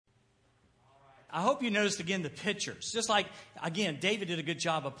I hope you noticed again the pictures. Just like, again, David did a good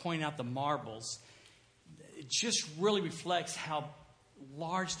job of pointing out the marbles. It just really reflects how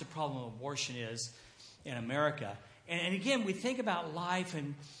large the problem of abortion is in America. And again, we think about life,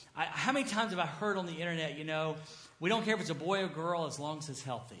 and how many times have I heard on the internet, we don't care if it's a boy or girl as long as it's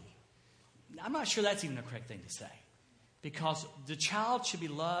healthy. I'm not sure that's even a correct thing to say, because the child should be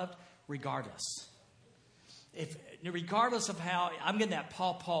loved regardless. Regardless of how, I'm getting that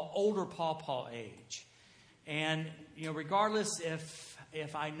older Paw age. And, regardless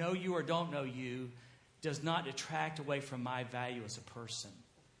if I know you or don't know you, does not detract away from my value as a person.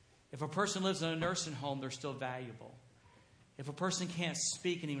 If a person lives in a nursing home, they're still valuable. If a person can't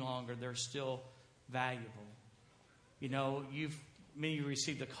speak any longer, they're still valuable. Many of you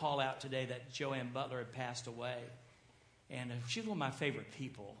received a call out today that Joanne Butler had passed away. And she's one of my favorite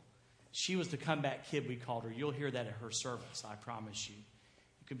people. She was the comeback kid, we called her. You'll hear that at her service, I promise you.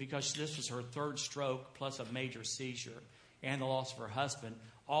 Because this was her third stroke plus a major seizure and the loss of her husband,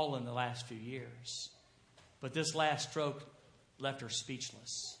 all in the last few years. But this last stroke left her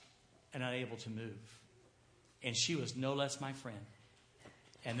speechless and unable to move. And she was no less my friend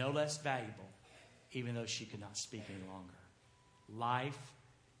and no less valuable, even though she could not speak any longer. Life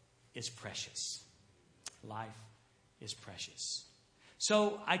is precious. Life is precious.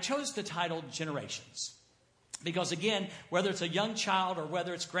 So I chose the title Generations. Because again, whether it's a young child or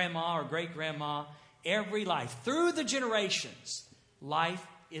whether it's grandma or great-grandma, every life, through the generations, life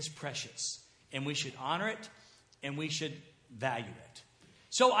is precious. And we should honor it and we should value it.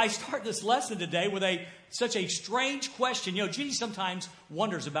 So I start this lesson today with such a strange question. Jeannie sometimes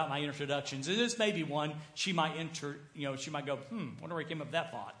wonders about my introductions. And this may be one she might go, wonder where he came up with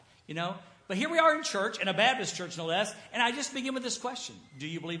that thought, But here we are in church, in a Baptist church no less, and I just begin with this question. Do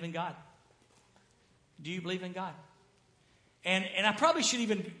you believe in God? Do you believe in God? And I probably should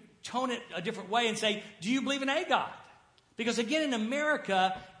even tone it a different way and say, do you believe in a God? Because again, in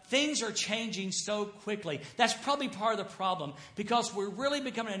America, things are changing so quickly. That's probably part of the problem, because we're really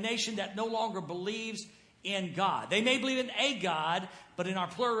becoming a nation that no longer believes in God. They may believe in a God, but in our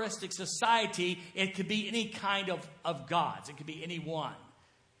pluralistic society, it could be any kind of gods. It could be any one.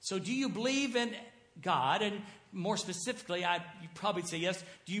 So do you believe in God? And more specifically, you probably say yes.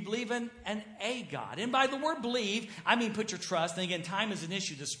 Do you believe in a God? And by the word believe, I mean put your trust. And again, time is an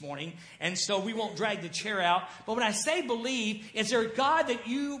issue this morning, and so we won't drag the chair out. But when I say believe, is there a God that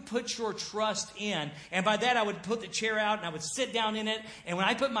you put your trust in? And by that, I would put the chair out and I would sit down in it. And when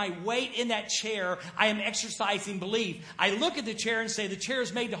I put my weight in that chair, I am exercising belief. I look at the chair and say, the chair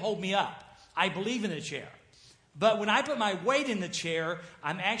is made to hold me up. I believe in the chair. But when I put my weight in the chair,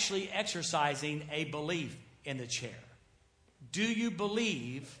 I'm actually exercising a belief in the chair. Do you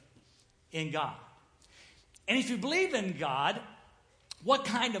believe in God? And if you believe in God, what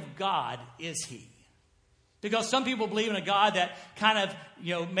kind of God is He? Because some people believe in a God that kind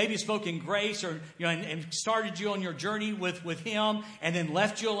of, maybe spoke in grace or, and started you on your journey with Him and then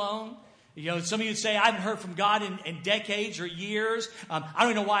left you alone. Some of you say, I haven't heard from God in decades or years. I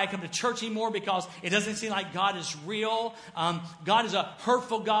don't even know why I come to church anymore, because it doesn't seem like God is real. God is a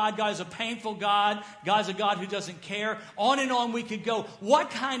hurtful God. God is a painful God. God is a God who doesn't care. On and on we could go. What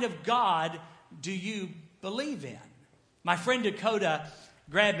kind of God do you believe in? My friend Dakota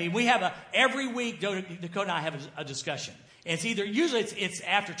grabbed me. We have every week, Dakota and I have a discussion. And usually it's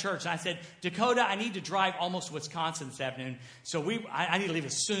after church. And I said, Dakota, I need to drive almost to Wisconsin this afternoon. So I need to leave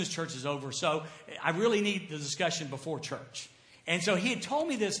as soon as church is over. So I really need the discussion before church. And so he had told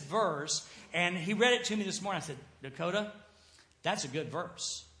me this verse, and he read it to me this morning. I said, Dakota, that's a good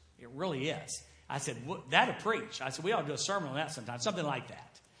verse. It really is. I said, that'll preach. I said, we ought to do a sermon on that sometime, something like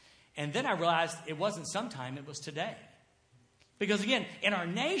that. And then I realized it wasn't sometime, it was today. Because again, in our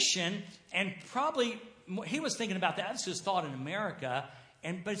nation, and probably he was thinking about that. That's his thought in America.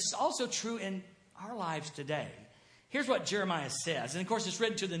 But it's also true in our lives today. Here's what Jeremiah says. And of course, it's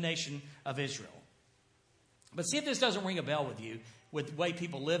written to the nation of Israel. But see if this doesn't ring a bell with you, with the way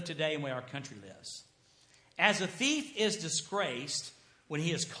people live today and the way our country lives. As a thief is disgraced when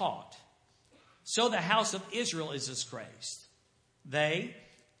he is caught, so the house of Israel is disgraced. They,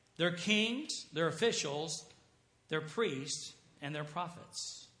 their kings, their officials, their priests, and their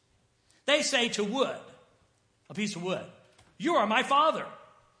prophets. They say to wood, a piece of wood, you are my father.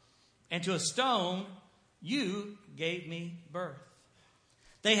 And to a stone, you gave me birth.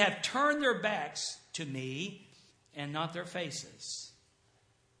 They have turned their backs to me and not their faces.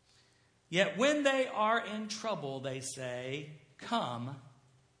 Yet when they are in trouble, they say, come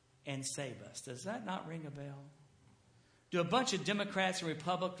and save us. Does that not ring a bell? Do a bunch of Democrats and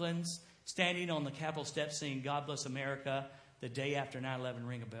Republicans standing on the Capitol steps saying, God bless America, the day after 9/11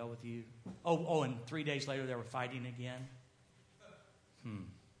 ring a bell with you? Oh, and 3 days later they were fighting again?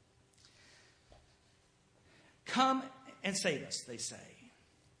 Come and save us, they say.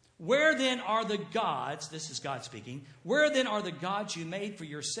 Where then are the gods, this is God speaking, where then are the gods you made for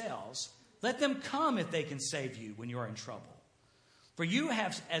yourselves? Let them come if they can save you when you are in trouble. For you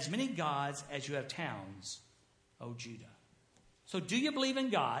have as many gods as you have towns, O Judah. So do you believe in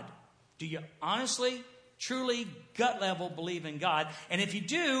God? Do you honestly, truly, gut level believe in God? And if you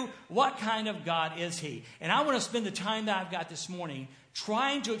do, what kind of God is He? And I want to spend the time that I've got this morning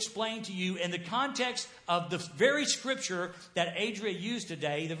trying to explain to you in the context of the very scripture that Adria used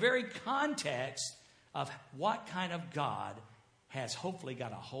today, the very context of what kind of God has hopefully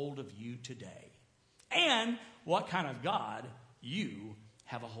got a hold of you today. And what kind of God you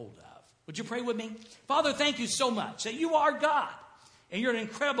have a hold of. Would you pray with me? Father, thank you so much that you are God. And you're an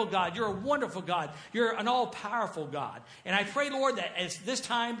incredible God. You're a wonderful God. You're an all-powerful God. And I pray, Lord, that as this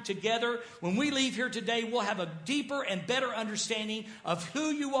time together, when we leave here today, we'll have a deeper and better understanding of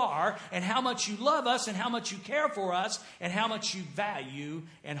who you are and how much you love us and how much you care for us and how much you value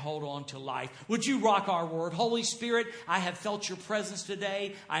and hold on to life. Would you rock our word? Holy Spirit, I have felt your presence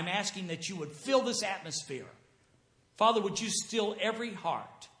today. I'm asking that you would fill this atmosphere. Father, would you still every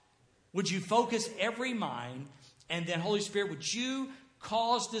heart? Would you focus every mind? And then, Holy Spirit, would you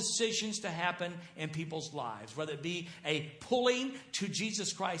cause decisions to happen in people's lives, whether it be a pulling to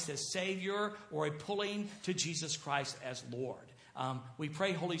Jesus Christ as Savior or a pulling to Jesus Christ as Lord. We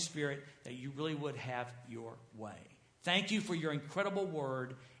pray, Holy Spirit, that you really would have your way. Thank you for your incredible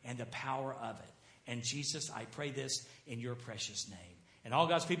word and the power of it. And Jesus, I pray this in your precious name. And all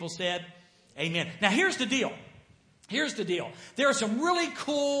God's people said, amen. Now, here's the deal. Here's the deal. There are some really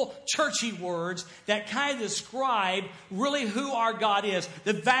cool churchy words that kind of describe really who our God is,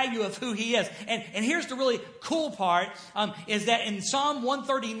 the value of who He is. And here's the really cool part, is that in Psalm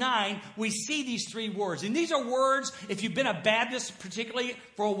 139, we see these three words. And these are words, if you've been a Baptist particularly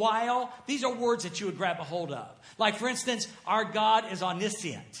for a while, these are words that you would grab a hold of. Like, for instance, our God is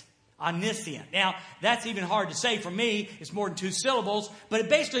omniscient. Omniscient. Now, that's even hard to say for me. It's more than two syllables. But it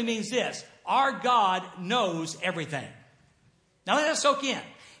basically means this. Our God knows everything. Now let that soak in.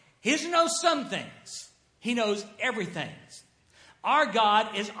 He doesn't know some things. He knows everything. Our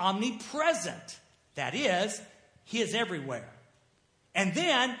God is omnipresent. That is, He is everywhere. And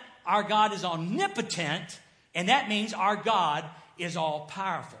then our God is omnipotent. And that means our God is all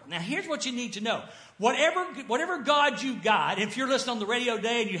powerful. Now here's what you need to know. Whatever God you got, if you're listening on the radio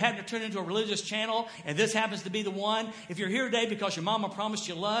today and you happen to turn into a religious channel and this happens to be the one, if you're here today because your mama promised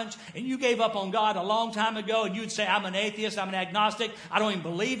you lunch and you gave up on God a long time ago and you'd say, I'm an atheist, I'm an agnostic, I don't even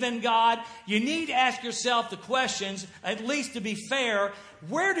believe in God, you need to ask yourself the questions, at least to be fair,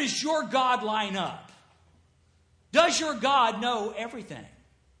 where does your God line up? Does your God know everything?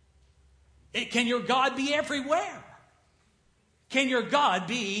 Can your God be everywhere? Can your God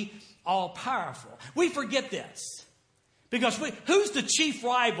be all-powerful? We forget this. Because who's the chief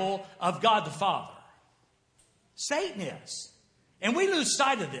rival of God the Father? Satan is. And we lose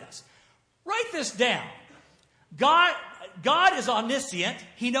sight of this. Write this down. God is omniscient.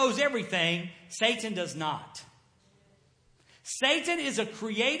 He knows everything. Satan does not. Satan is a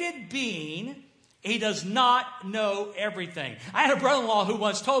created being. He does not know everything. I had a brother-in-law who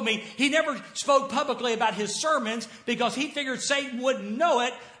once told me he never spoke publicly about his sermons because he figured Satan wouldn't know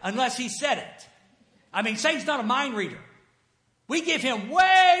it unless he said it. I mean, Satan's not a mind reader. We give him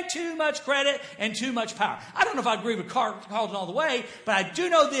way too much credit and too much power. I don't know if I agree with Carlton all the way, but I do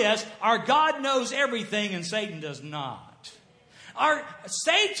know this. Our God knows everything and Satan does not.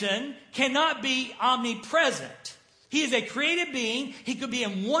 Satan cannot be omnipresent. He is a created being. He could be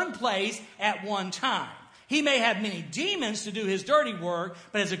in one place at one time. He may have many demons to do his dirty work,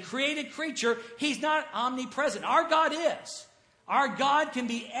 but as a created creature, he's not omnipresent. Our God is. Our God can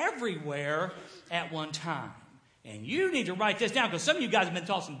be everywhere at one time. And you need to write this down because some of you guys have been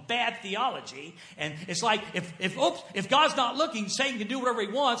taught some bad theology. And it's like, if God's not looking, Satan can do whatever he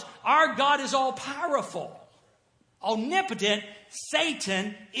wants. Our God is all powerful. Omnipotent.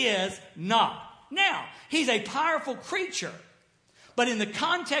 Satan is not. Now, he's a powerful creature. But in the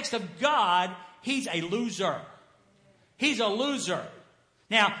context of God, he's a loser. He's a loser.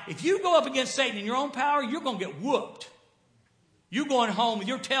 Now, if you go up against Satan in your own power, you're going to get whooped. You're going home with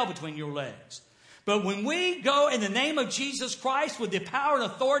your tail between your legs. But when we go in the name of Jesus Christ with the power and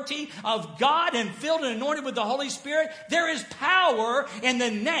authority of God and filled and anointed with the Holy Spirit, there is power in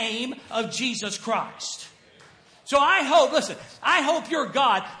the name of Jesus Christ. So I hope your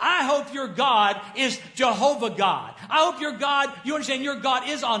God, I hope your God is Jehovah God. I hope your God, you understand your God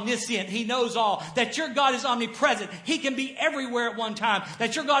is omniscient. He knows all. That your God is omnipresent. He can be everywhere at one time.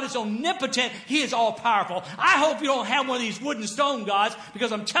 That your God is omnipotent. He is all powerful. I hope you don't have one of these wooden stone gods,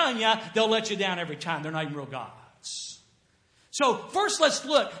 because I'm telling you, they'll let you down every time. They're not even real gods. So first let's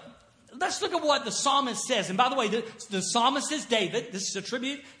look at what the psalmist says. And by the way, the psalmist is David. This is a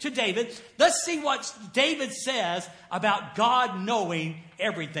tribute to David. Let's see what David says about God knowing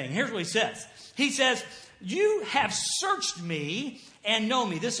everything. Here's what he says. He says, you have searched me and know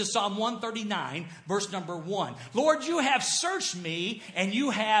me. This is Psalm 139, verse number 1. Lord, you have searched me and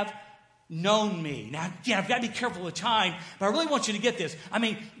you have known me. Now, again, I've got to be careful with time, but I really want you to get this. I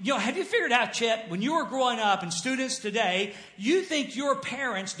mean, have you figured out, Chet, when you were growing up, and students today, you think your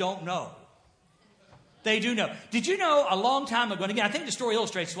parents don't know. They do know. Did you know a long time ago, and again, I think the story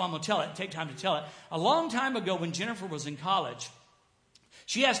illustrates, so I'm going to tell it, take time to tell it. A long time ago, when Jennifer was in college,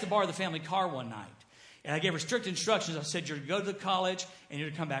 she asked to borrow the family car one night. And I gave her strict instructions. I said, you're to go to the college and you're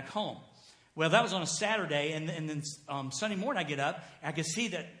to come back home. Well, that was on a Saturday, and then Sunday morning I get up, and I could see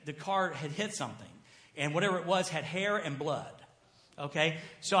that the car had hit something. And whatever it was had hair and blood. Okay?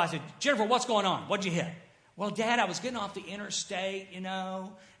 So I said, Jennifer, what's going on? What'd you hit? Well, Dad, I was getting off the interstate, and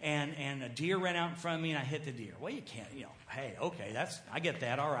a deer ran out in front of me, and I hit the deer. Well, you can't, hey, okay, I get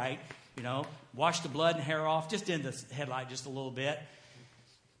that, all right. Wash the blood and hair off, just in the headlight just a little bit.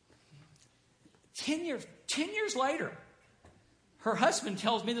 10 years later, her husband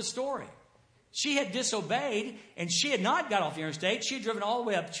tells me the story. She had disobeyed, and she had not got off the interstate. She had driven all the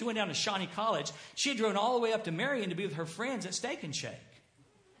way up. She went down to Shawnee College. She had driven all the way up to Marion to be with her friends at Steak and Shake.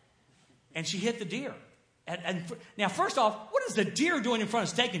 And she hit the deer. Now, first off, what is the deer doing in front of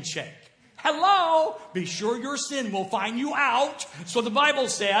Steak and Shake? Hello? Be sure your sin will find you out, so the Bible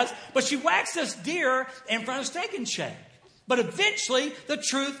says. But she whacks this deer in front of Steak and Shake. But eventually, the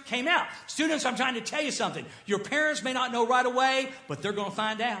truth came out. Students, I'm trying to tell you something. Your parents may not know right away, but they're going to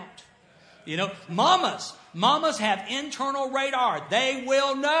find out. Mamas have internal radar. They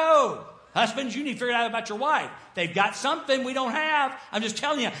will know. Husbands, you need to figure it out about your wife. They've got something we don't have. I'm just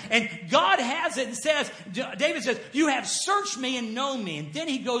telling you. And God has it and says, David says, you have searched me and known me. And then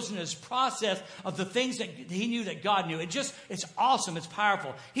he goes into this process of the things that he knew that God knew. It's awesome. It's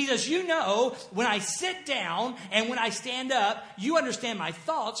powerful. He says, when I sit down and when I stand up, you understand my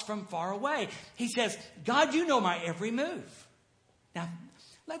thoughts from far away. He says, God, you know my every move. Now,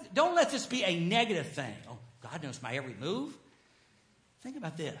 don't let this be a negative thing. Oh, God knows my every move. Think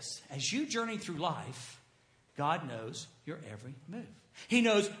about this. As you journey through life, God knows your every move. He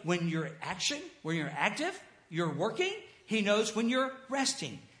knows when you're in action, when you're active, you're working. He knows when you're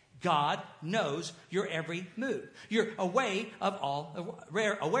resting. God knows your every move. You're aware of all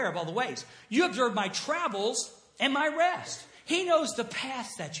the ways. You observe my travels and my rest. He knows the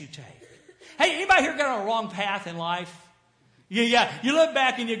paths that you take. Hey, anybody here got on a wrong path in life? Yeah. You look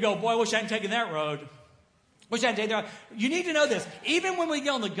back and you go, boy, I wish I hadn't taken that road. Wish I hadn't taken that road. You need to know this. Even when we get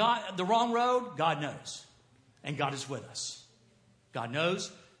on the wrong road, God knows. And God is with us. God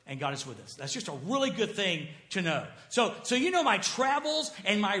knows and God is with us. That's just a really good thing to know. So you know my travels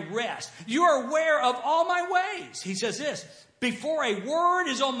and my rest. You are aware of all my ways. He says this. Before a word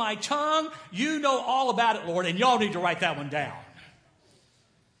is on my tongue, you know all about it, Lord. And y'all need to write that one down.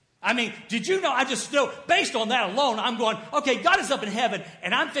 I mean, did you know, I just know, based on that alone, I'm going, okay, God is up in heaven,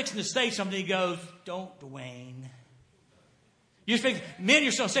 and I'm fixing to say something. He goes, don't, Dwayne. Men,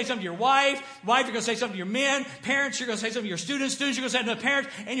 you're going to say something to your wife. Wife, you're going to say something to your men. Parents, you're going to say something to your students. Students, you're going to say something to the parents,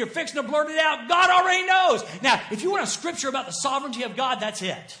 and you're fixing to blurt it out. God already knows. Now, if you want a scripture about the sovereignty of God, that's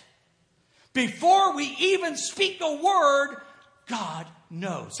it. Before we even speak a word, God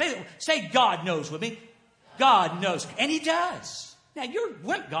knows. Say God knows with me. God knows. And he does. Now, your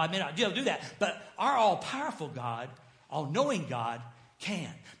wimp God may not be able to do that, but our all-powerful God, all-knowing God,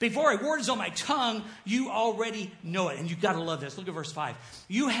 can. Before a word is on my tongue, you already know it. And you've got to love this. Look at verse 5.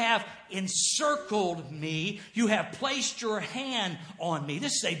 You have encircled me. You have placed your hand on me.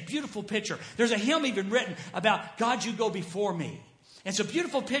 This is a beautiful picture. There's a hymn even written about, God, you go before me. And it's a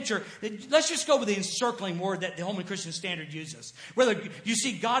beautiful picture. Let's just go with the encircling word that the Holman Christian Standard uses. Whether you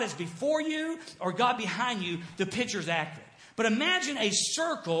see God is before you or God behind you, the picture's accurate. But imagine a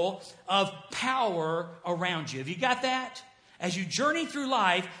circle of power around you. Have you got that? As you journey through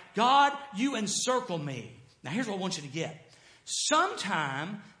life, God, you encircle me. Now, here's what I want you to get.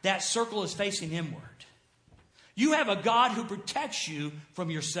 Sometime that circle is facing inward. You have a God who protects you from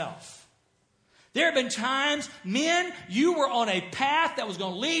yourself. There have been times, men, you were on a path that was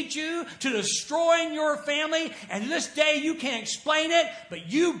going to lead you to destroying your family, and to this day you can't explain it,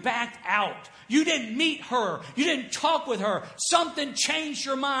 but you backed out. You didn't meet her. You didn't talk with her. Something changed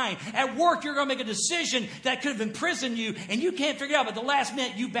your mind. At work, you're going to make a decision that could have imprisoned you, and you can't figure it out, but the last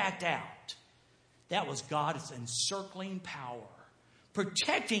minute you backed out. That was God's encircling power,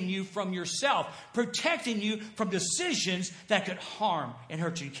 protecting you from yourself, protecting you from decisions that could harm and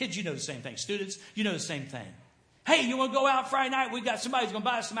hurt you. Kids, you know the same thing. Students, you know the same thing. Hey, you want to go out Friday night? We got somebody who's going to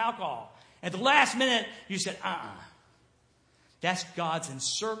buy us some alcohol. At the last minute, you said, That's God's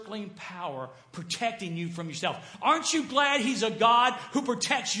encircling power protecting you from yourself. Aren't you glad He's a God who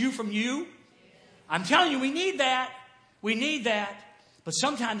protects you from you? I'm telling you, we need that. We need that. But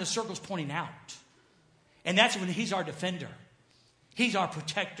sometimes the circle's pointing out. And that's when He's our defender. He's our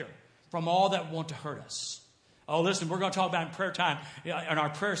protector from all that want to hurt us. Oh, listen, we're going to talk about in prayer time, in our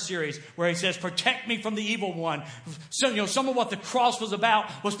prayer series, where He says, protect me from the evil one. So, some of what the cross was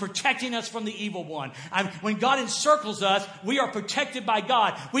about was protecting us from the evil one. When God encircles us, we are protected by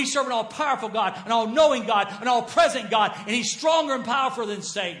God. We serve an all-powerful God, an all-knowing God, an all-present God, and He's stronger and powerful than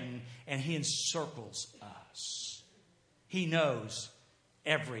Satan, and He encircles us. He knows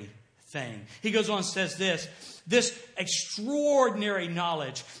everything. He goes on and says this extraordinary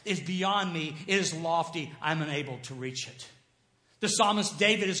knowledge is beyond me. It is lofty. I'm unable to reach it. The psalmist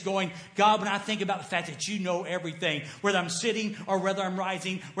David is going, God, when I think about the fact that you know everything, whether I'm sitting or whether I'm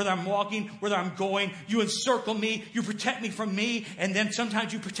rising, whether I'm walking, whether I'm going, you encircle me, you protect me from me, and then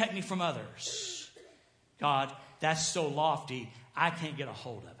sometimes you protect me from others. God, that's so lofty, I can't get a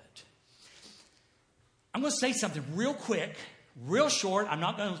hold of it. I'm going to say something real quick. Real short. I'm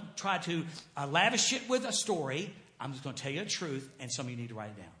not going to try to lavish it with a story. I'm just going to tell you the truth, and some of you need to write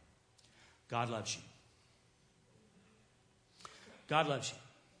it down. God loves you. God loves you.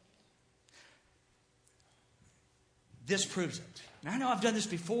 This proves it. Now, I know I've done this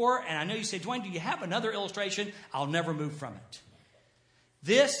before, and I know you say, Dwayne, do you have another illustration? I'll never move from it.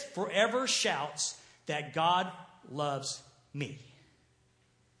 This forever shouts that God loves me.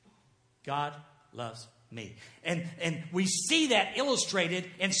 God loves me. And we see that illustrated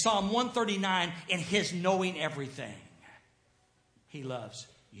in Psalm 139 in His knowing everything. He loves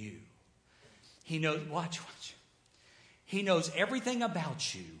you. He knows, watch. He knows everything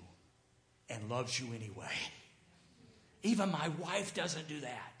about you and loves you anyway. Even my wife doesn't do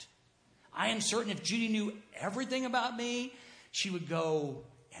that. I am certain if Judy knew everything about me, she would go,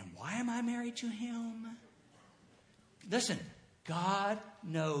 and why am I married to him? Listen, God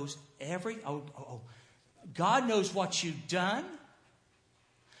knows God knows what you've done.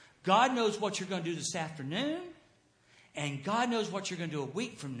 God knows what you're going to do this afternoon. And God knows what you're going to do a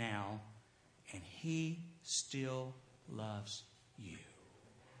week from now. And He still loves you.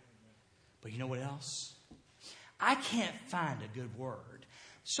 But you know what else? I can't find a good word.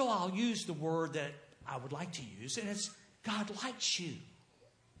 So I'll use the word that I would like to use. And it's God likes you.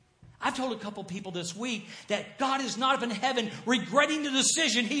 I've told a couple people this week that God is not up in heaven regretting the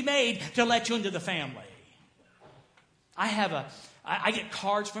decision He made to let you into the family. I get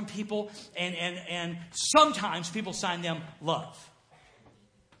cards from people, and sometimes people sign them love.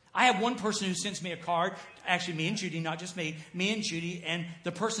 I have one person who sends me a card, actually me and Judy, not just me and Judy, and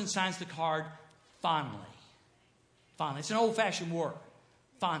the person signs the card fondly. Fondly. It's an old-fashioned word,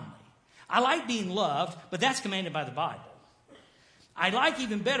 fondly. I like being loved, but that's commanded by the Bible. I like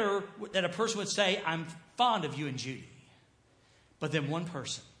even better that a person would say, I'm fond of you and Judy. But then one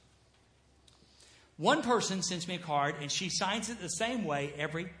person sends me a card, and she signs it the same way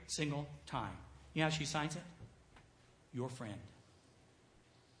every single time. You know how she signs it? Your friend.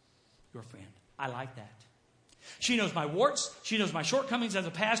 Your friend. I like that. She knows my warts. She knows my shortcomings as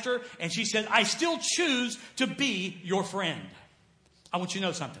a pastor. And she said, I still choose to be your friend. I want you to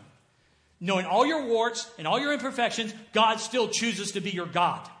know something. Knowing all your warts and all your imperfections, God still chooses to be your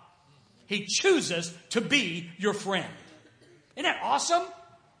God. He chooses to be your friend. Isn't that awesome?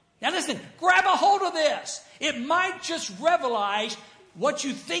 Now listen, grab a hold of this. It might just revelize what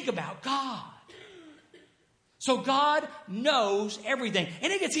you think about God. So God knows everything.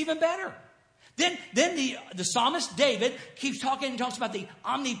 And it gets even better. Then the psalmist David keeps talking and talks about the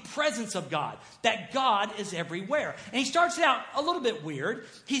omnipresence of God, that God is everywhere. And he starts it out a little bit weird.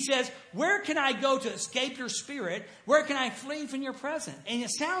 He says, where can I go to escape your spirit? Where can I flee from your presence? And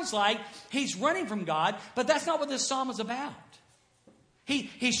it sounds like he's running from God, but that's not what this psalm is about.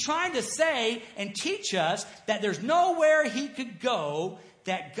 He's trying to say and teach us that there's nowhere he could go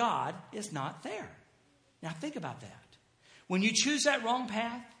that God is not there. Now think about that. When you choose that wrong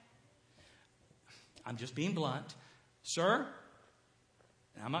path, I'm just being blunt. Sir,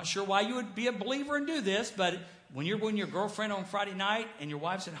 I'm not sure why you would be a believer and do this, but when you're with your girlfriend on Friday night and your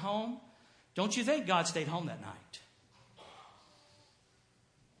wife's at home, don't you think God stayed home that night?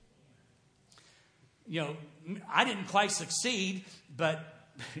 You know, I didn't quite succeed, but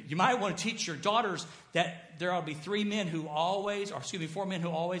you might want to teach your daughters that there ought to be 4 men who always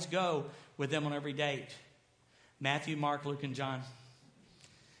go with them on every date. Matthew, Mark, Luke, and John.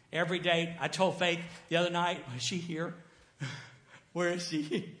 Every date. I told Faith the other night, is she here? Where is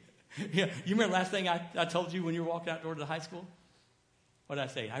she? Yeah, you remember the last thing I told you when you were walking out door to the high school? What did I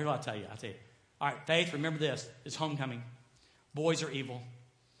say? I'll tell you. All right, Faith, remember this. It's homecoming. Boys are evil.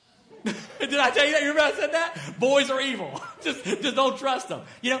 Did I tell you that? You remember I said that? Boys are evil. Just don't trust them.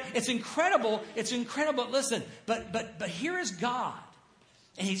 You know, it's incredible. It's incredible. Listen, but here is God.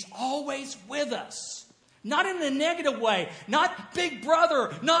 And He's always with us. Not in a negative way. Not big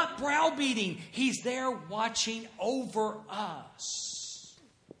brother. Not browbeating. He's there watching over us.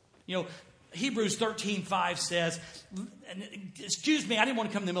 You know, Hebrews 13:5 says, excuse me, I didn't want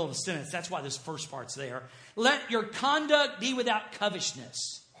to come in the middle of a sentence. That's why this first part's there. Let your conduct be without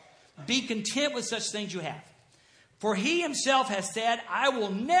covetousness. Be content with such things you have. For He Himself has said, I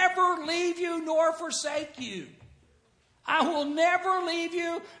will never leave you nor forsake you. I will never leave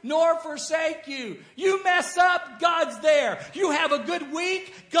you nor forsake you. You mess up, God's there. You have a good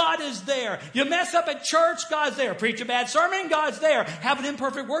week, God is there. You mess up at church, God's there. Preach a bad sermon, God's there. Have an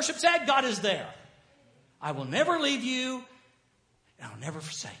imperfect worship set, God is there. I will never leave you, and I'll never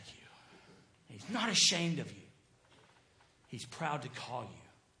forsake you. He's not ashamed of you. He's proud to call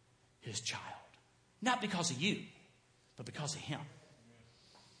you His child. Not because of you, but because of Him.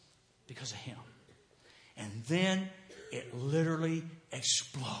 Because of Him. And then it literally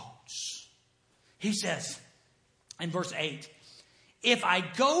explodes. He says in verse 8, if I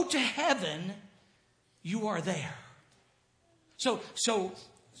go to heaven, you are there. So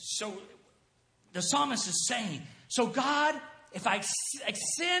the psalmist is saying, so God, if I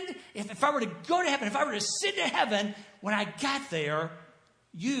ascend, if I were to go to heaven, if I were to ascend to heaven, when I got there,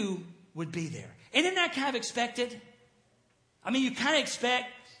 you would be there. And isn't that kind of expected? I mean, you kind of expect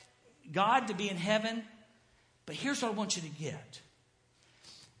God to be in heaven. But here's what I want you to get.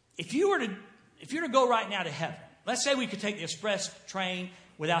 If you were to go right now to heaven, let's say we could take the express train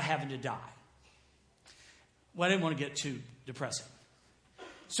without having to die. Well, I didn't want to get too depressing.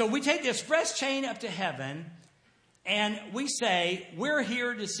 So we take the express train up to heaven, and we say, we're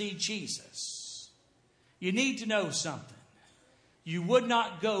here to see Jesus. You need to know something. You would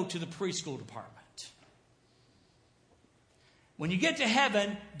not go to the preschool department. When you get to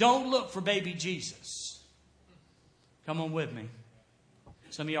heaven, don't look for baby Jesus. Come on with me.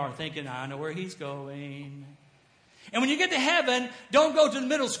 Some of you are thinking, I know where he's going. And when you get to heaven, don't go to the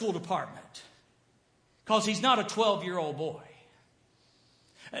middle school department. Because he's not a 12-year-old boy.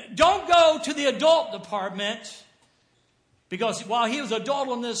 Don't go to the adult department. Because while he was adult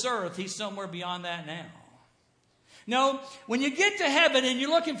on this earth, he's somewhere beyond that now. No, when you get to heaven and you're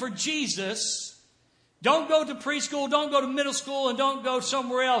looking for Jesus, don't go to preschool, don't go to middle school, and don't go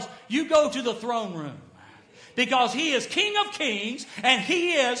somewhere else. You go to the throne room. Because He is King of Kings and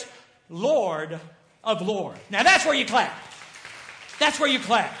He is Lord of Lords. Now that's where you clap. That's where you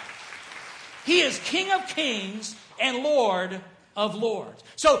clap. He is King of Kings and Lord of Lords.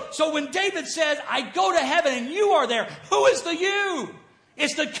 So when David says, I go to heaven and you are there, who is the you?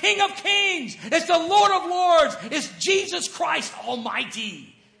 It's the King of Kings. It's the Lord of Lords. It's Jesus Christ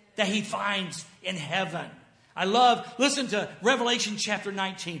Almighty that He finds in heaven. Listen to Revelation chapter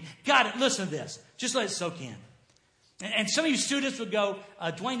 19. God, listen to this. Just let it soak in. And some of you students would go,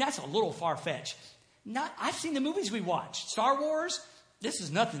 Dwayne, that's a little far-fetched. I've seen the movies we watched. Star Wars, this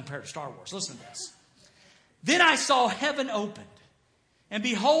is nothing compared to Star Wars. Listen to this. Then I saw heaven opened, and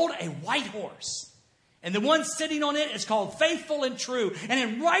behold, a white horse. And the one sitting on it is called Faithful and True. And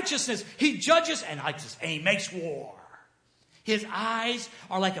in righteousness he judges and he makes war. His eyes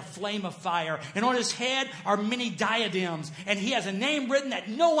are like a flame of fire, and on his head are many diadems, and he has a name written that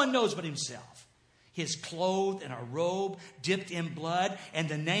no one knows but himself. He is clothed in a robe dipped in blood, and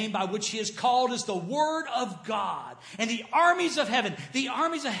the name by which he is called is the Word of God. And the armies of heaven,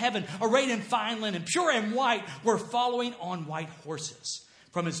 arrayed in fine linen, pure and white, were following on white horses.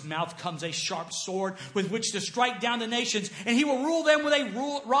 From his mouth comes a sharp sword with which to strike down the nations, and he will rule them with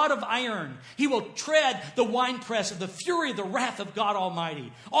a rod of iron. He will tread the winepress of the fury of the wrath of God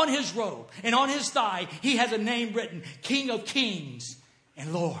Almighty. On his robe and on his thigh he has a name written, King of Kings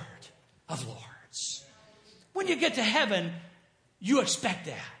and Lord of Lords. When you get to heaven, you expect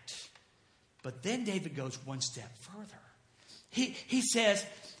that. But then David goes one step further. He says,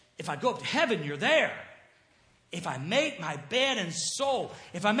 if I go up to heaven, you're there. If I make my bed in Seoul,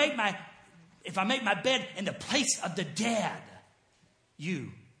 if I make my bed in the place of the dead,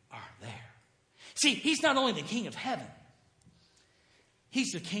 you are there. See, he's not only the king of heaven,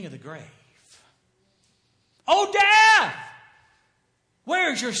 he's the king of the grave. Oh, death,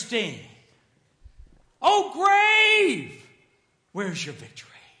 where's your sting? Oh, grave, where's your victory?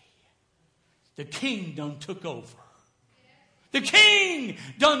 The king done took over. The king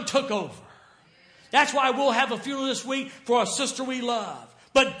done took over. That's why we'll have a funeral this week for a sister we love.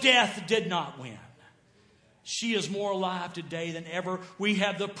 But death did not win. She is more alive today than ever. We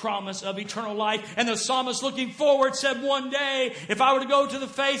have the promise of eternal life. And the psalmist looking forward said, one day, if I were to go to the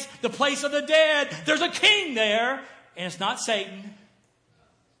place of the dead, there's a king there. And it's not Satan.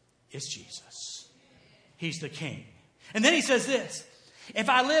 It's Jesus. He's the king. And then he says this. If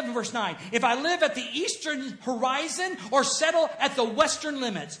I live, in verse 9, if I live at the eastern horizon or settle at the western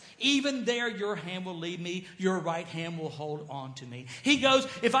limits, even there your hand will lead me, your right hand will hold on to me. He goes,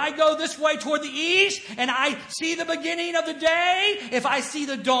 if I go this way toward the east and I see the beginning of the day, if I see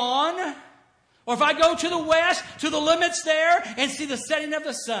the dawn, or if I go to the west, to the limits there and see the setting of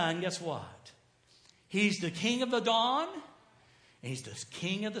the sun, guess what? He's the king of the dawn and he's the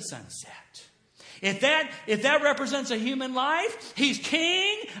king of the sunset. If that represents a human life, he's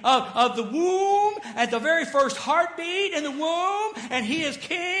king of the womb at the very first heartbeat in the womb, and he is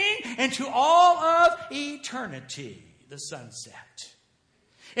king into all of eternity, the sunset.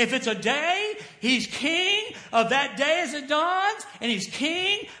 If it's a day, he's king of that day as it dawns, and he's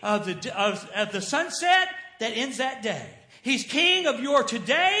king of the sunset that ends that day. He's king of your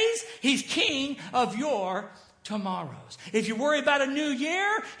todays, he's king of your tomorrows. If you worry about a new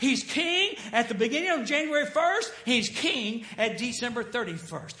year, he's king at the beginning of January 1st. He's king at December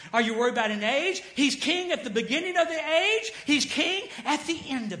 31st. Are you worried about an age? He's king at the beginning of the age. He's king at the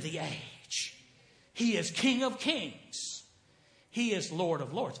end of the age. He is King of kings. He is Lord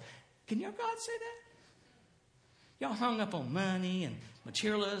of lords. Can your God say that? Y'all hung up on money and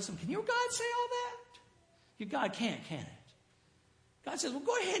materialism. Can your God say all that? Your God can't, can it? God says, well,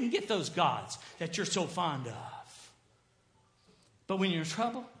 go ahead and get those gods that you're so fond of. But when you're in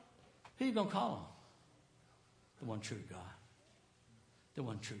trouble, who are you going to call on? The one true God. The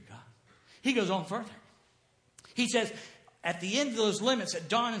one true God. He goes on further. He says, at the end of those limits, at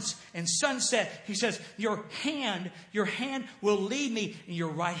dawn and sunset, he says, your hand will lead me, and your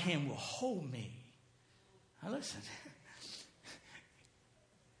right hand will hold me. Now listen.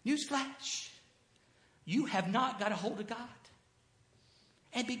 Newsflash. You have not got a hold of God.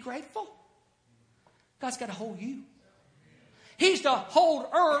 And be grateful. God's got to hold you. He's the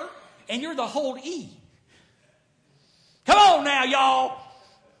holder, and you're the holdee. Come on now, y'all.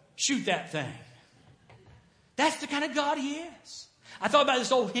 Shoot that thing. That's the kind of God he is. I thought about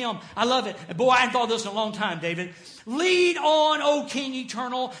this old hymn. I love it. And boy, I hadn't thought of this in a long time, David. Lead on, O King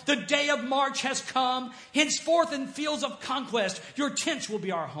eternal. The day of March has come. Henceforth in fields of conquest, your tents will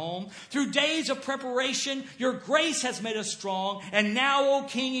be our home. Through days of preparation, your grace has made us strong. And now, O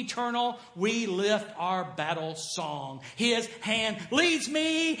King eternal, we lift our battle song. His hand leads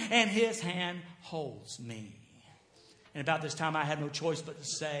me, and his hand holds me. And about this time, I had no choice but to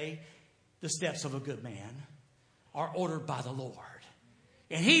say, the steps of a good man are ordered by the Lord.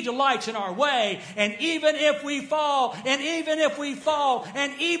 And he delights in our way. And even if we fall, and even if we fall,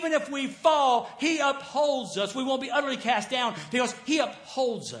 and even if we fall, he upholds us. We won't be utterly cast down because he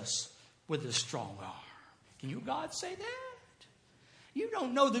upholds us with his strong arm. Can you, God, say that? You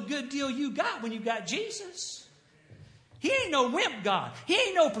don't know the good deal you got when you got Jesus. He ain't no wimp God. He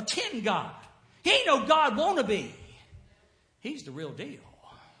ain't no pretend God. He ain't no God wannabe. He's the real deal.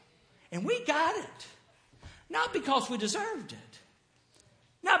 And we got it. Not because we deserved it.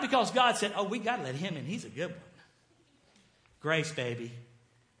 Not because God said, oh, we got to let him in. He's a good one. Grace, baby.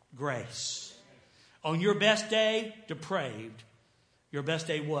 Grace. On your best day, depraved, your best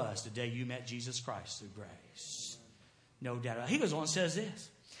day was the day you met Jesus Christ through grace. No doubt. He goes on and says this.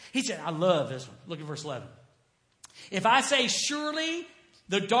 He said, I love this one. Look at verse 11. If I say, surely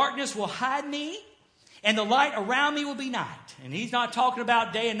the darkness will hide me, and the light around me will be night. And he's not talking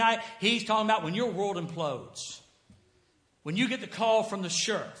about day and night. He's talking about when your world implodes. When you get the call from the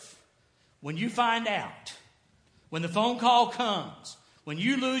sheriff, when you find out, when the phone call comes, when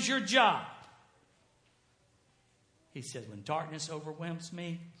you lose your job. He says, when darkness overwhelms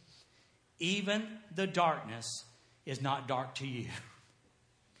me, even the darkness is not dark to you.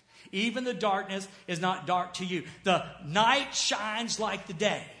 Even the darkness is not dark to you. The night shines like the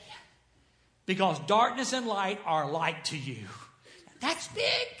day because darkness and light are light to you. That's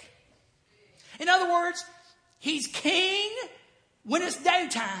big. In other words, he's king when it's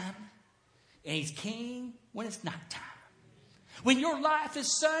daytime, and he's king when it's nighttime. When your life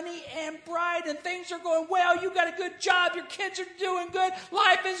is sunny and bright and things are going well, you got a good job, your kids are doing good,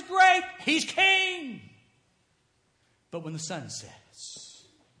 life is great, He's king. But when the sun sets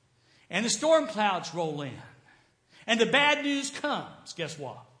and the storm clouds roll in and the bad news comes, guess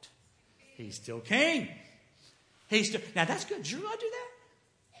what? He's still king. Now that's good. Did you really do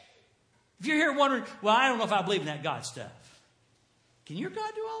that? If you're here wondering, well, I don't know if I believe in that God stuff. Can your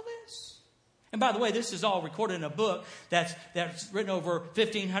God do all this? And by the way, this is all recorded in a book that's written over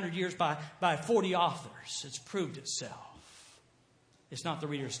 1,500 years by 40 authors. It's proved itself. It's not the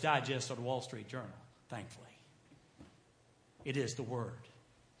Reader's Digest or the Wall Street Journal, thankfully. It is the Word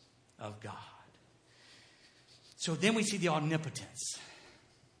of God. So then we see the omnipotence.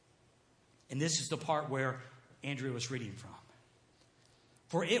 And this is the part where Andrew was reading from.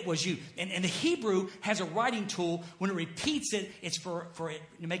 For it was you. And the Hebrew has a writing tool. When it repeats it, it's for it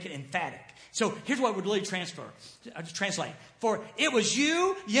to make it emphatic. So here's what it would really translate. For it was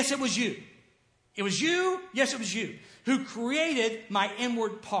you, yes, it was you. It was you, yes, it was you, who created my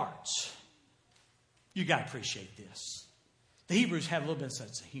inward parts. You got to appreciate this. The Hebrews have a little bit of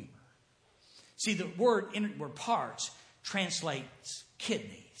sense of humor. See, the word inward parts translates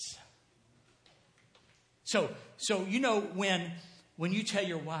kidneys. So you know when you tell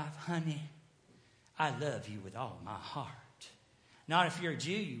your wife, honey, I love you with all my heart. Not if you're a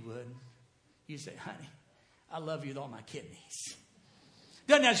Jew, you wouldn't. You say, honey, I love you with all my kidneys.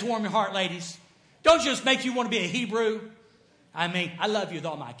 Doesn't that just warm your heart, ladies? Don't just make you want to be a Hebrew. I mean, I love you with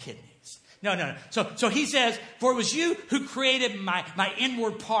all my kidneys. No. So he says, for it was you who created my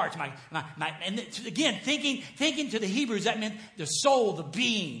inward parts. And again, thinking to the Hebrews, that meant the soul, the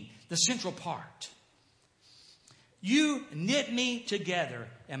being, the central part. You knit me together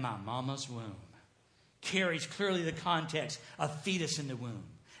in my mama's womb. Carries clearly the context of fetus in the womb.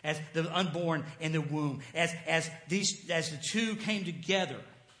 As the unborn in the womb. As the two came together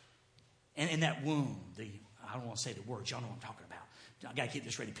in that womb. I don't want to say the words. Y'all know what I'm talking about. I got to keep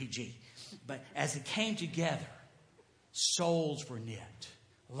this rated PG. But as it came together, souls were knit.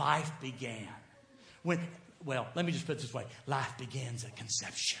 Life began. Let me just put it this way. Life begins at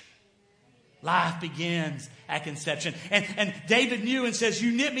conception. Life begins at conception. And David knew and says,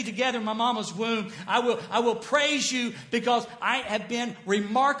 you knit me together in my mama's womb. I will praise you because I have been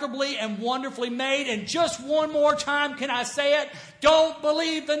remarkably and wonderfully made. And just one more time, can I say it? Don't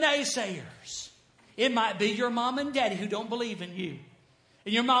believe the naysayers. It might be your mom and daddy who don't believe in you.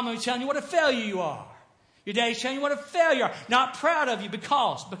 And your mama is telling you what a failure you are. Your daddy's telling you what a failure you are. Not proud of you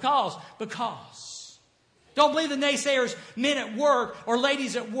because. Don't believe the naysayers, men at work or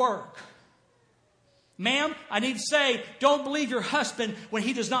ladies at work. Ma'am, I need to say, don't believe your husband when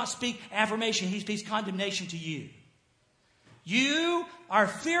he does not speak affirmation. He speaks condemnation to you. You are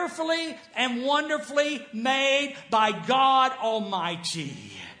fearfully and wonderfully made by God Almighty.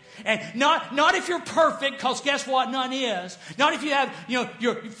 And not if you're perfect, because guess what? None is. Not if you have,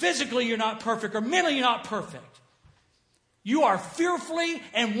 you're physically you're not perfect or mentally you're not perfect. You are fearfully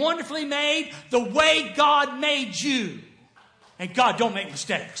and wonderfully made the way God made you. And God don't make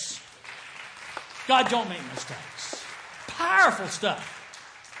mistakes. God don't make mistakes. Powerful stuff.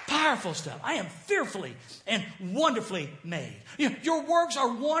 Powerful stuff. I am fearfully and wonderfully made. Your works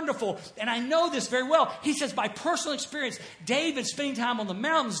are wonderful. And I know this very well. He says by personal experience, David spending time on the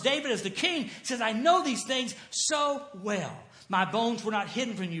mountains, David as the king, says, I know these things so well. My bones were not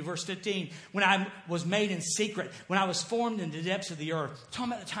hidden from you, verse 15, when I was made in secret, when I was formed in the depths of the earth.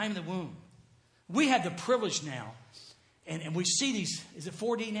 Talking about the time of the womb. We have the privilege now, and we see these, is it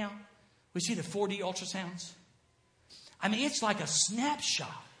 4D now? We see the 4D ultrasounds. I mean, it's like a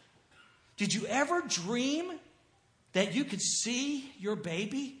snapshot. Did you ever dream that you could see your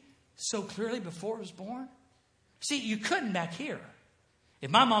baby so clearly before it was born? See, you couldn't back here.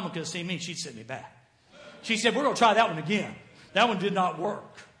 If my mama could have seen me, she'd send me back. She said, we're going to try that one again. That one did not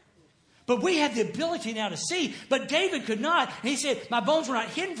work. But we have the ability now to see. But David could not. And he said, my bones were not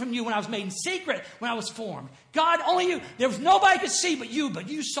hidden from you when I was made in secret, when I was formed. God, only you. There was nobody could see but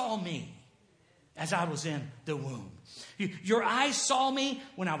you saw me as I was in the womb. Your eyes saw me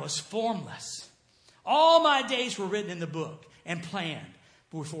when I was formless. All my days were written in the book and planned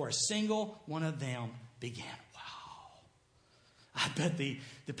before a single one of them began. Wow. I bet the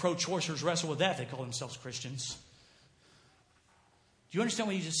pro-choicers wrestle with that. They call themselves Christians. Do you understand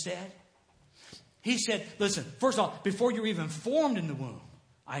what he just said? He said, listen, first of all, before you were even formed in the womb,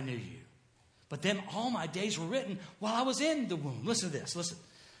 I knew you. But then all my days were written while I was in the womb. Listen to this. Listen.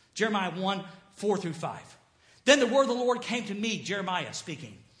 Jeremiah 1, 4 through 5. Then the word of the Lord came to me, Jeremiah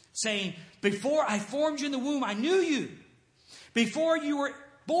speaking, saying, before I formed you in the womb, I knew you. Before you were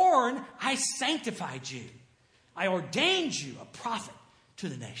born, I sanctified you. I ordained you a prophet to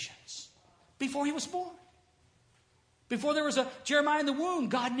the nations. Before he was born. Before there was a Jeremiah in the womb,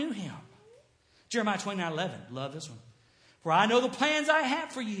 God knew him. Jeremiah 29:11. Love this one. For I know the plans I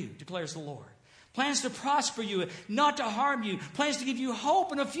have for you, declares the Lord. Plans to prosper you, not to harm you. Plans to give you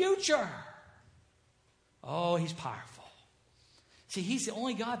hope and a future. Oh, he's powerful. See, he's the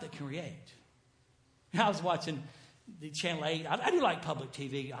only God that can create. I was watching the Channel 8. I do like public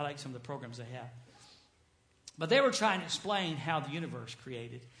TV. I like some of the programs they have. But they were trying to explain how the universe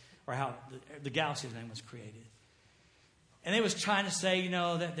created, or how the galaxy's name was created. And they was trying to say,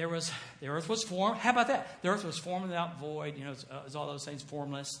 that the earth was formed. How about that? The earth was formed without void. It's all those things,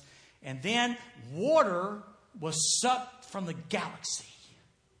 formless. And then water was sucked from the galaxy.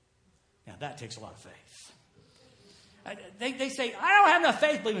 Now, that takes a lot of faith. They say, I don't have enough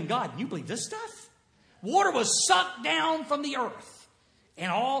faith to believe in God. You believe this stuff? Water was sucked down from the earth.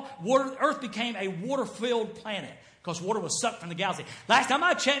 And earth became a water-filled planet because water was sucked from the galaxy. Last time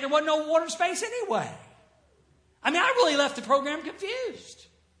I checked, there wasn't no water space anyway. I really left the program confused.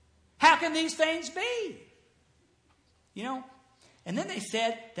 How can these things be? And then they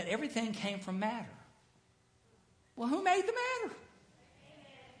said that everything came from matter. Well, who made the matter?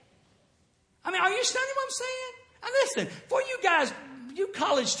 Are you studying what I'm saying? Now listen, for you guys, you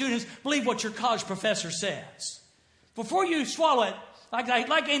college students, believe what your college professor says. Before you swallow it,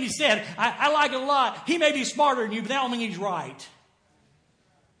 like Andy said, I like it a lot. He may be smarter than you, but that don't mean he's right.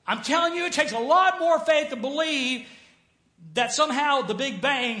 I'm telling you, it takes a lot more faith to believe that somehow the Big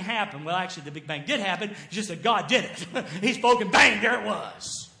Bang happened. Well, actually, the Big Bang did happen. It's just that God did it. He spoke and bang, there it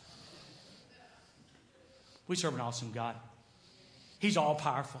was. We serve an awesome God. He's all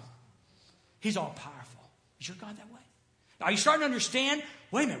powerful. He's all powerful. Is your God that way? Are you starting to understand?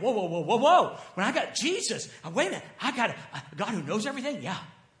 Wait a minute. Whoa. When I got Jesus, wait a minute. I got a God who knows everything? Yeah.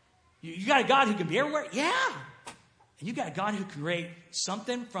 You got a God who can be everywhere? Yeah. And you got a God who can create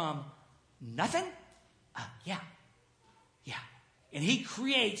something from nothing? Yeah. And he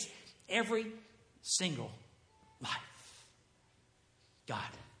creates every single life. God.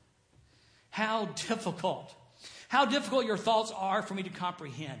 How difficult your thoughts are for me to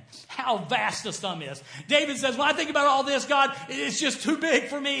comprehend. How vast the sum is. David says, when I think about all this, God, it's just too big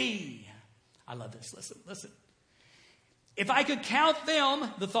for me. I love this. Listen. If I could count them,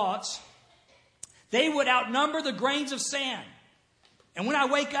 the thoughts, they would outnumber the grains of sand. And when I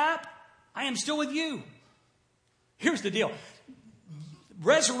wake up, I am still with you. Here's the deal.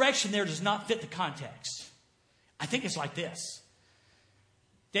 Resurrection there does not fit the context. I think it's like this.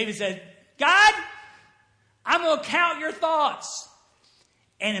 David said, God, I'm going to count your thoughts.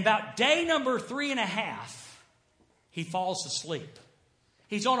 And about day number 3.5, he falls asleep.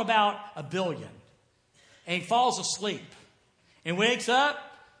 He's on about 1 billion. And he falls asleep. And wakes up,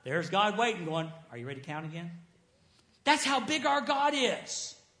 there's God waiting going, are you ready to count again? That's how big our God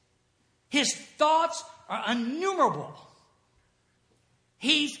is. His thoughts are innumerable.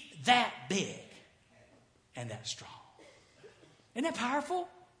 He's that big and that strong. Isn't that powerful?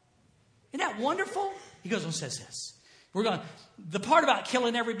 Isn't that wonderful? He goes and says this. The part about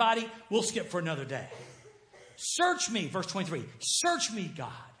killing everybody, we'll skip for another day. Search me, verse 23. Search me,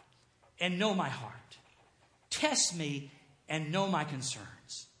 God, and know my heart. Test me and know my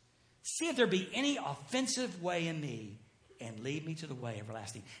concerns. See if there be any offensive way in me and lead me to the way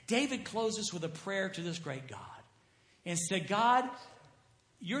everlasting. David closes with a prayer to this great God and said, God,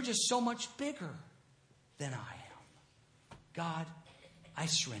 you're just so much bigger than I am. God, I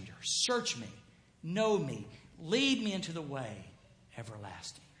surrender. Search me, know me, lead me into the way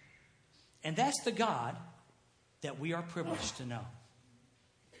everlasting. And that's the God that we are privileged to know.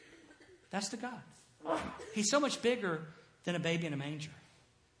 That's the God. He's so much bigger than a baby in a manger.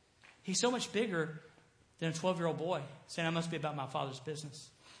 He's so much bigger than a 12-year-old boy saying, I must be about my Father's business.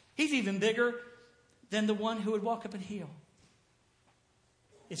 He's even bigger than the one who would walk up and heal.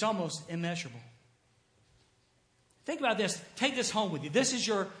 It's almost immeasurable. Think about this. Take this home with you. This is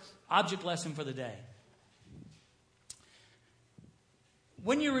your object lesson for the day.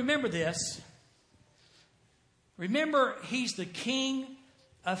 When you remember this, remember he's the King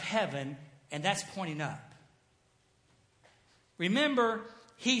of heaven, and that's pointing up. Remember,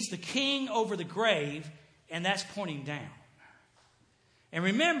 he's the king over the grave, and that's pointing down. And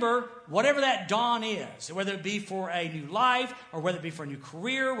remember, whatever that dawn is, whether it be for a new life, or whether it be for a new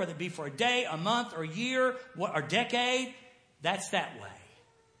career, whether it be for a day, a month, or a year, or decade, that's that way.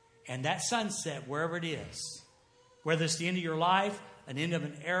 And that sunset, wherever it is, whether it's the end of your life, an end of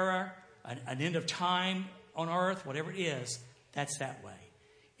an era, an end of time on earth, whatever it is, that's that way.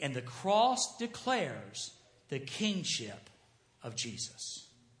 And the cross declares the kingship of Jesus.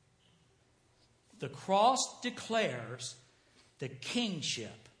 The cross declares the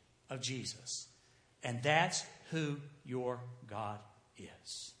kingship of Jesus. And that's who your God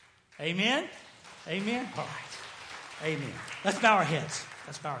is. Amen? Amen? All right. Amen. Let's bow our heads.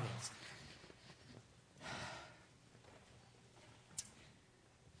 Let's bow our heads.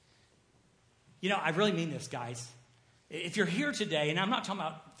 You know, I really mean this, guys. If you're here today, and I'm not talking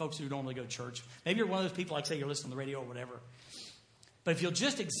about folks who normally go to church. Maybe you're one of those people, like say you're listening on the radio or whatever. But if you'll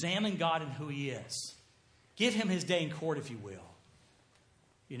just examine God and who He is, give Him His day in court, if you will.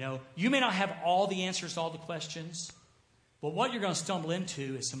 You know, you may not have all the answers to all the questions, but what you're going to stumble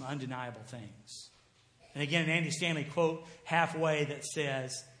into is some undeniable things. And again, an Andy Stanley quote halfway that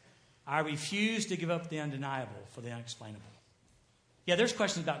says, I refuse to give up the undeniable for the unexplainable. Yeah, there's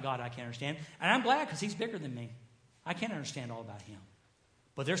questions about God I can't understand. And I'm glad because He's bigger than me. I can't understand all about Him.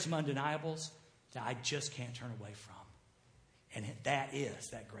 But there's some undeniables that I just can't turn away from. And that is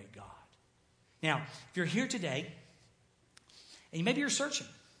that great God. Now, if you're here today, and maybe you're searching.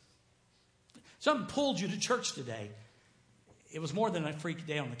 Something pulled you to church today. It was more than a freak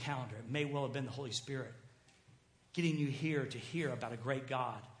day on the calendar. It may well have been the Holy Spirit getting you here to hear about a great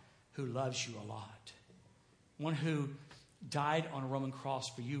God who loves you a lot. One who died on a Roman cross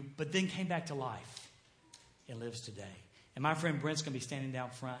for you, but then came back to life and lives today. And my friend Brent's going to be standing down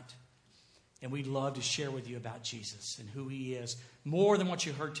front. And we'd love to share with you about Jesus and who He is more than what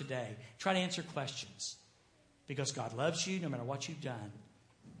you heard today. Try to answer questions. Because God loves you no matter what you've done.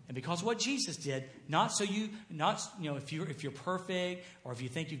 And because of what Jesus did, if you're perfect or if you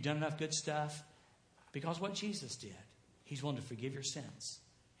think you've done enough good stuff, because of what Jesus did, He's willing to forgive your sins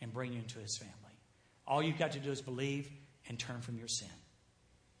and bring you into His family. All you've got to do is believe and turn from your sin.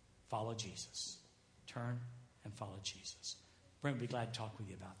 Follow Jesus. Turn and follow Jesus. Brent would be glad to talk with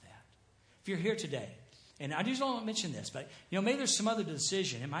you about that. If you're here today, and I just don't want to mention this, but maybe there's some other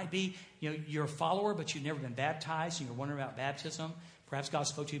decision. It might be you're a follower, but you've never been baptized, and you're wondering about baptism. Perhaps God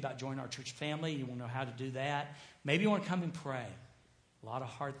spoke to you about joining our church family. You want to know how to do that. Maybe you want to come and pray. A lot of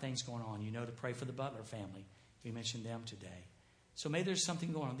hard things going on. You know to pray for the Butler family. We mentioned them today. So maybe there's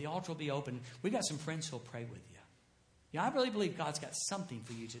something going on. The altar will be open. We've got some friends who will pray with you. I really believe God's got something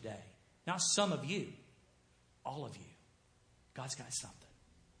for you today. Not some of you. All of you. God's got something.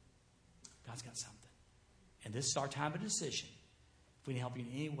 God's got something. And this is our time of decision. If we can help you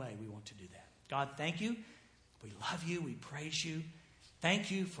in any way, we want to do that. God, thank you. We love you. We praise you.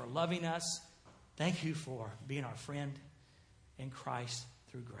 Thank you for loving us. Thank you for being our friend in Christ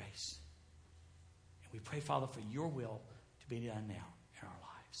through grace. And we pray, Father, for your will to be done now in our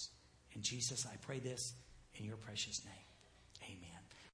lives. In Jesus, I pray this in your precious name. Amen.